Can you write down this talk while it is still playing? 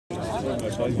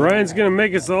Brian's gonna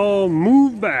make us all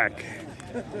move back.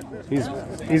 He's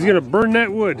gonna burn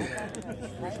that wood.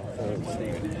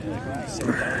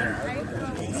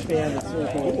 Expand the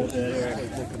circle a little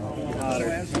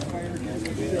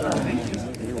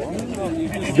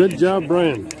bit. Good job,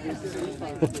 Brian.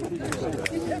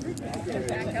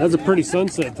 That's a pretty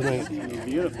sunset tonight.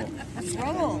 Beautiful.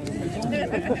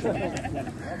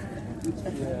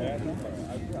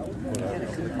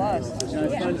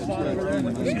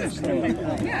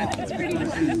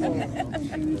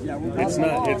 It's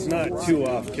not too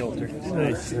off kilter.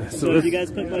 Nice. So did you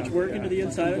guys put much work into the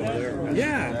inside of it?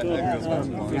 Yeah.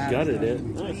 We gutted it.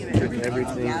 Took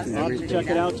everything. I'll have to check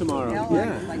it out tomorrow.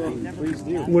 Yeah. Please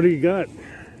do. What do you got?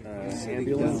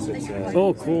 Ambulance.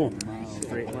 Oh, cool.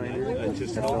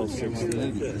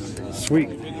 Sweet.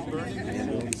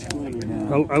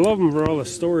 I love them for all the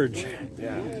storage.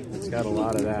 Yeah, it's got a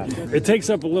lot of that. It takes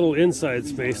up a little inside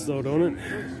space though, don't it?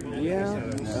 Yeah.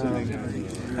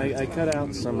 I cut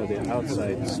out some of the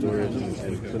outside storage and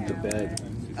put the bed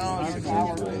so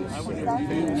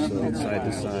side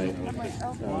to side.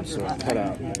 So I cut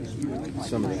out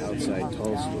some of the outside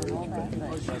tall storage.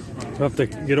 I'll have to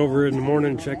get over in the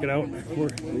morning and check it out.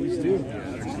 Please do.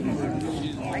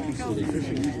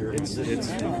 It's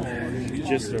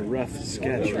just a rough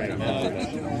sketch right now.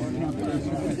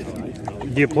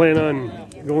 Do you plan on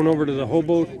going over to the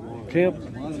hobo camp?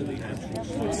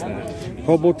 What's that?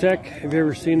 Hobo Tech. Have you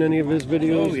ever seen any of his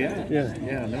videos? Oh yeah. Yeah.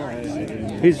 Yeah. No, I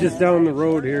didn't. He's just down the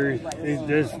road here.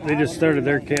 They just started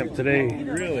their camp today.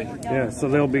 Really? Yeah. So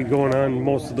they'll be going on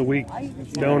most of the week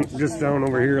down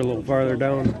over here a little farther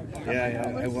down.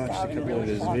 Yeah, I watched a couple of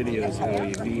his videos how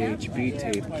he VHB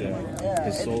taped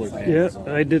his solar panels.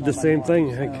 Yeah, I did the same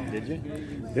thing. Did you?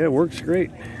 Yeah, it works great.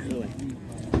 Really?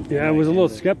 Yeah, I was a little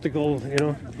skeptical, you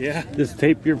know. Yeah. Just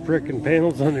tape your frickin'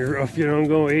 panels on your roof, you know, and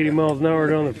go 80 miles an hour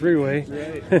down the freeway.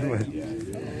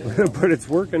 Right. But it's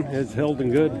working. It's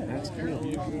holding good. That's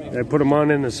cool. I put them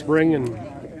on in the spring and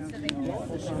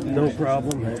no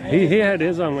problem. He had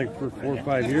his on like for 4 or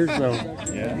 5 years now.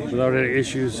 Yeah. Without any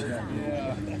issues.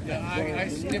 I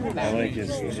like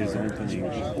his opening.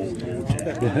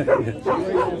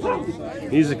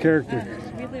 He's a character.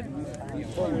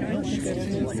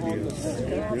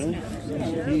 Really?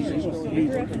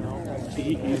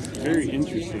 He's very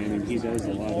interesting, and he does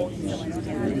a lot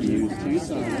of reviews too.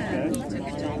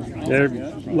 There are a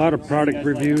lot of product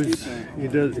reviews. He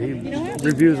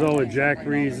reviews all the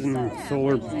Jackeries and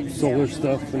solar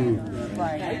stuff and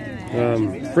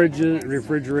fridges,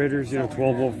 refrigerators. You know,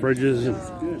 12-volt fridges. And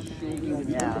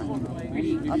yeah. I'll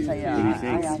tell you. What do you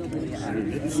think?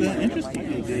 It's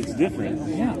interesting. It's different.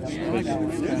 Yeah.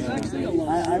 I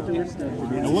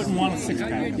wouldn't want a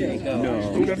 6-pack.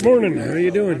 No. Good morning. How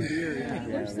you doing?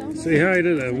 Say hi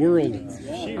to the world.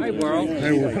 Hi, world.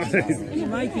 Hi, world. Hey,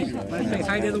 Mikey. Want to say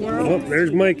hi to the world? Oh,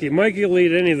 there's Mikey. Mikey will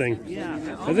eat anything.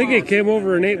 I think he came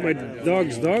over and ate my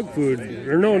dog's dog food.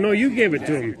 Or no, you gave it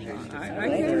to him. I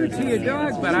gave it to your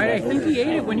dog, but I think he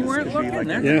ate it when you weren't looking.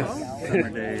 That's Yeah. all.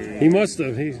 He must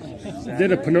have. He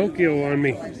did a Pinocchio on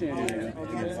me.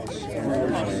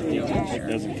 It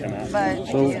doesn't come out. But,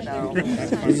 So, you know.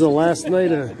 this is the last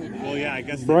night of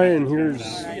Brian here's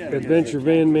Adventure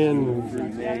Van Man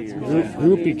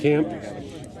groupie camp.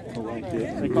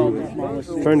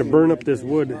 Trying to burn up this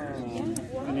wood. Yeah,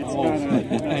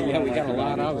 we got a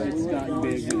lot of it.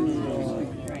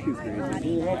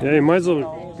 Yeah, you might as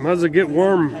well get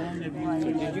warm.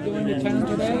 Did you go into town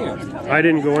today? Or? I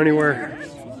didn't go anywhere.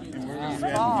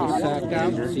 Just sat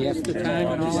out, siesta time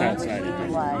and all that?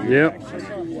 Yep.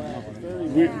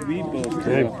 We both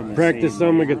I practiced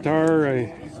on my guitar.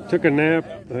 I took a nap.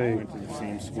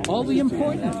 All the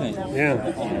important things.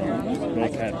 Yeah.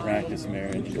 both had practice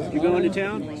marriage. You going to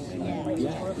town?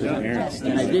 Yeah.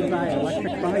 And I did buy an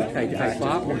electric bike. I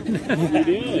bought one. You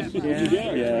did?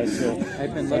 Yeah, so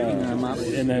I've been looking them up.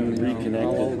 and then reconnected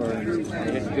all over.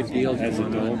 It's good deals as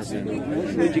adults. And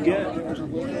What'd you get?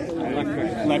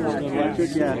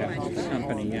 Electric, yeah.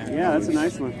 Company, yeah. Yeah, that's a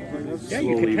nice one. Yeah,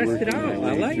 you can test it out. I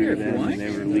like it if you want.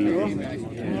 they were leaving.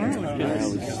 And I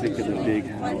was sick of the big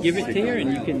house. Give it to her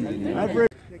and you can...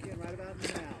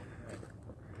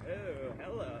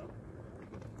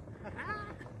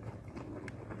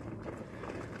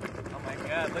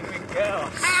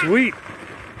 Sweet.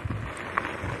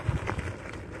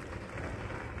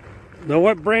 Now,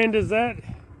 what brand is that? It's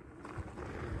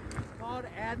called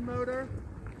Ad Motor.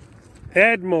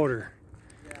 Ad Motor.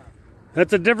 Yeah.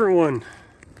 That's a different one.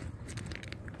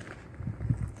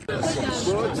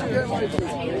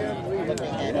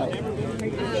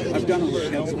 I've done a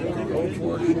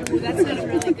That sounds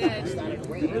really good.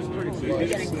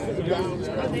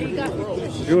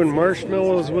 Doing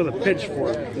marshmallows with a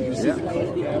pitchfork. Yeah.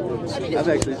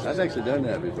 I've actually done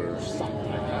that before.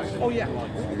 Oh yeah.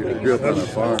 I grew up on a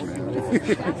farm, man.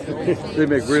 They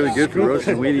make really good for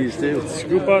roasting Wheaties too.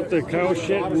 Scoop out the cow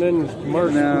shit and then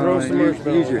roast the marshmallows.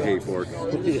 Use your hay fork.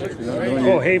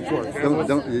 Oh, hay fork.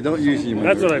 Don't use your.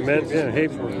 That's what I meant. Yeah, hay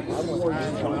fork.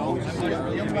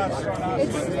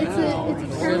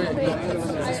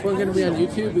 Is this one going to be on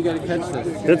YouTube? We got to catch this.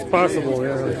 It's possible,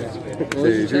 yeah. What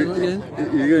was your channel again?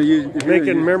 You're gonna use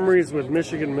Making memories with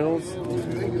Michigan Mills.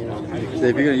 So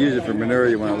if you're going to use it for manure,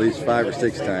 you want at least 5 or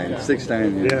 6 tines. 6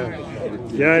 tines.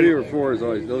 Yeah. 3 or 4 is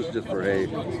always those are just for hay.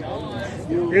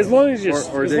 As long as you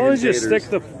taters. stick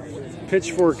the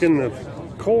pitchfork in the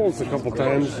coals a couple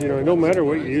times, you know, it don't matter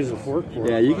what you use a fork for.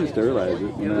 Yeah, you can sterilize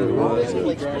it no matter what.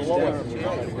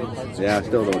 So. Yeah, I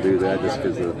still don't do that just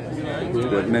because of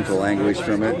the mental anguish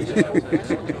from it.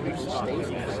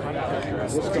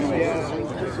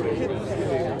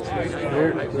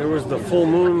 There was the full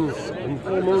moon. The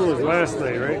full moon was last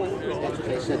night, right?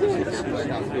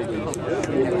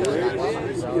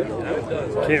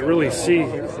 Can't really see.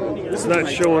 It's not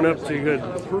showing up too good.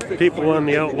 People on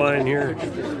the outline here.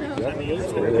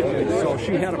 So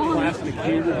she had a plastic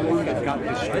cable that got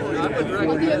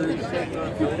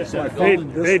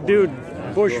destroyed. Hey, dude,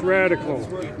 Bush Radical.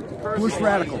 Bush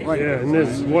Radical, right? Yeah, and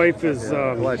his wife is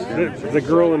the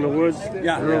girl in the woods.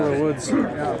 Yeah. Girl in the woods.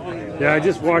 Yeah, I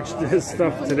just watched his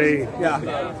stuff today. Yeah.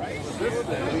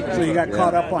 So you got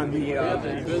caught up on the laws.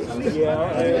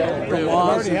 I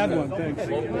already had one, thanks.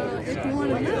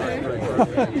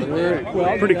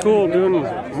 Well, pretty cool doing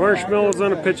marshmallows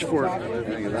on a pitchfork. I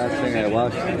think the last thing I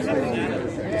watched was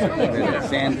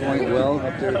Sandpoint Well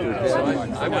up there.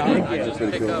 That's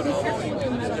pretty cool.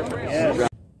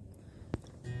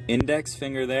 Index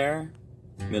finger there,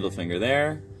 middle finger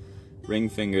there, ring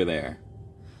finger there.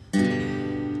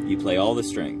 You play all the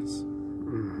strings.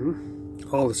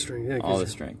 All the strings. Yeah, all the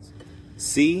strings.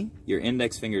 C, your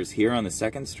index finger is here on the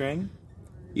second string.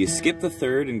 You skip the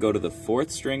third and go to the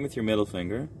fourth string with your middle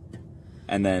finger,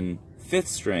 and then fifth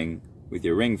string with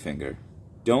your ring finger.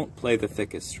 Don't play the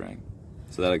thickest string.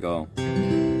 So that'll go.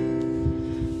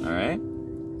 Alright?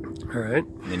 Alright.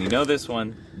 Then you know this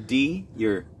one. D,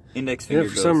 your index finger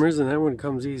for some reason that one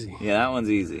comes easy. Yeah, that one's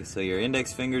easy. So your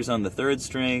index finger's on the third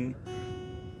string,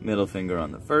 middle finger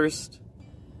on the first,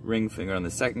 ring finger on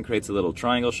the second creates a little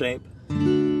triangle shape,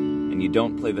 and you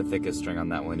don't play the thickest string on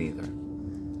that one either.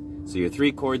 So your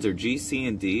 3 chords are G, C,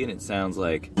 and D, and it sounds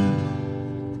like. All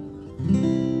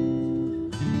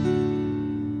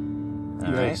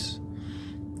nice. Right?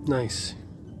 Nice.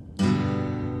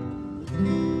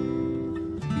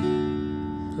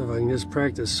 So if I can just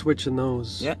practice switching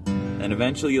those. Yeah, and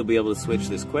eventually you'll be able to switch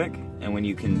this quick, and when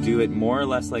you can do it more or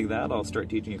less like that, I'll start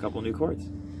teaching you a couple new chords.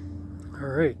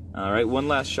 Alright. Alright, one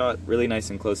last shot, really nice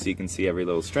and close so you can see every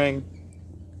little string.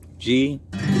 G.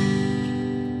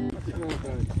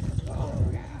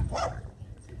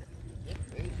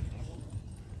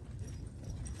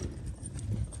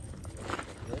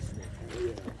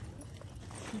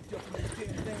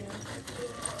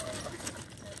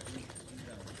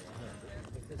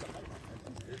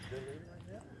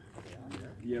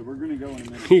 Yeah, we're gonna go in a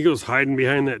minute. He goes hiding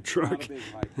behind that truck.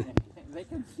 They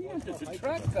can see us as a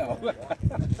truck, though. This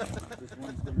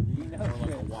one's gonna be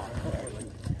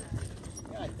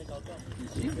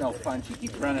She's no fun. She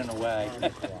keeps running away.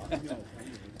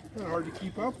 hard to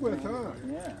keep up with, huh?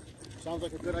 Yeah. Sounds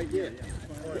like a good idea.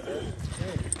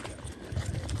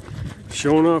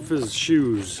 Showing off his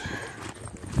shoes.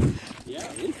 Yeah,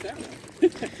 at least that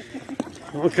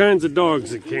one. All kinds of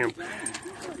dogs at camp.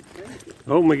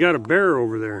 Oh, we got a bear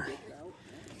over there.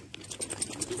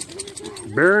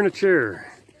 Bear in a chair.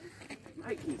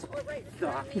 I didn't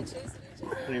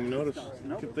even notice.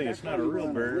 Good thing it's not a real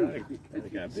bear. I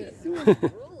think I bit.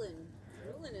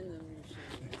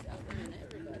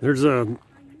 There's a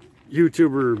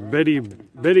YouTuber,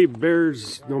 Betty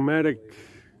Bear's Nomadic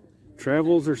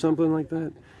Travels or something like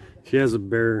that. She has a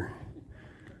bear.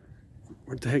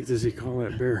 What the heck does he call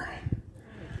that bear?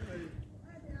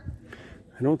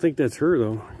 I don't think that's her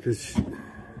though, because.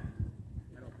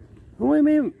 Oh, wait a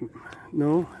minute.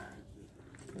 No.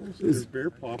 There's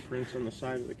bear paw prints on the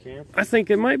side of the camp. I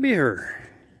think it might be her.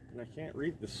 And I can't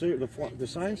read the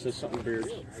sign says something bears.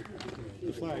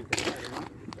 The flag.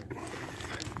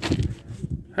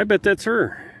 I bet that's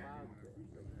her.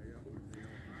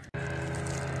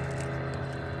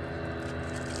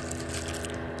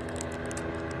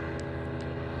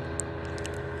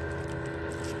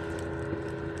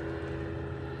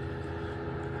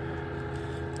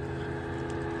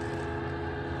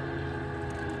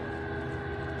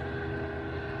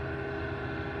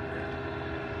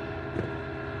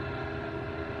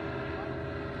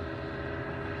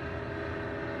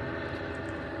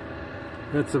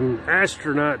 Got some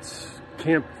astronauts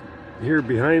camped here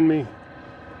behind me.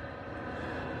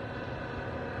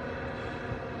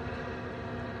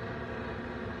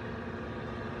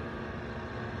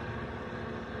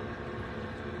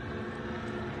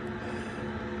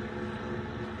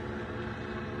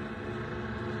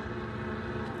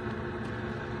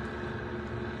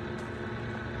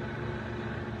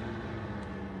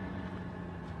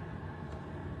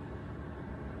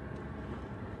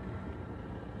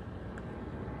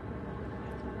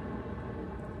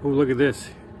 Oh, look at this.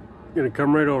 Gonna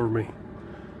come right over me.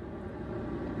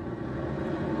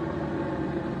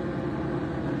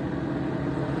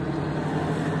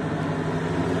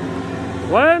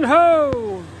 Land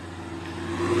ho!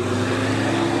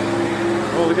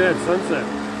 Oh, look at that sunset.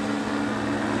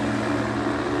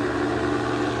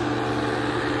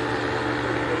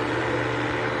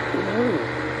 Oh,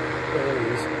 there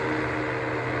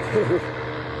it is.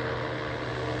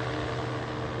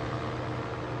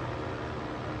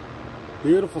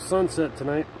 Beautiful sunset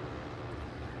tonight.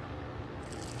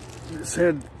 Just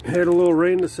had a little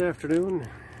rain this afternoon.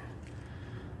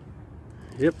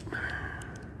 Yep.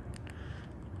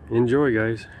 Enjoy,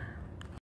 guys.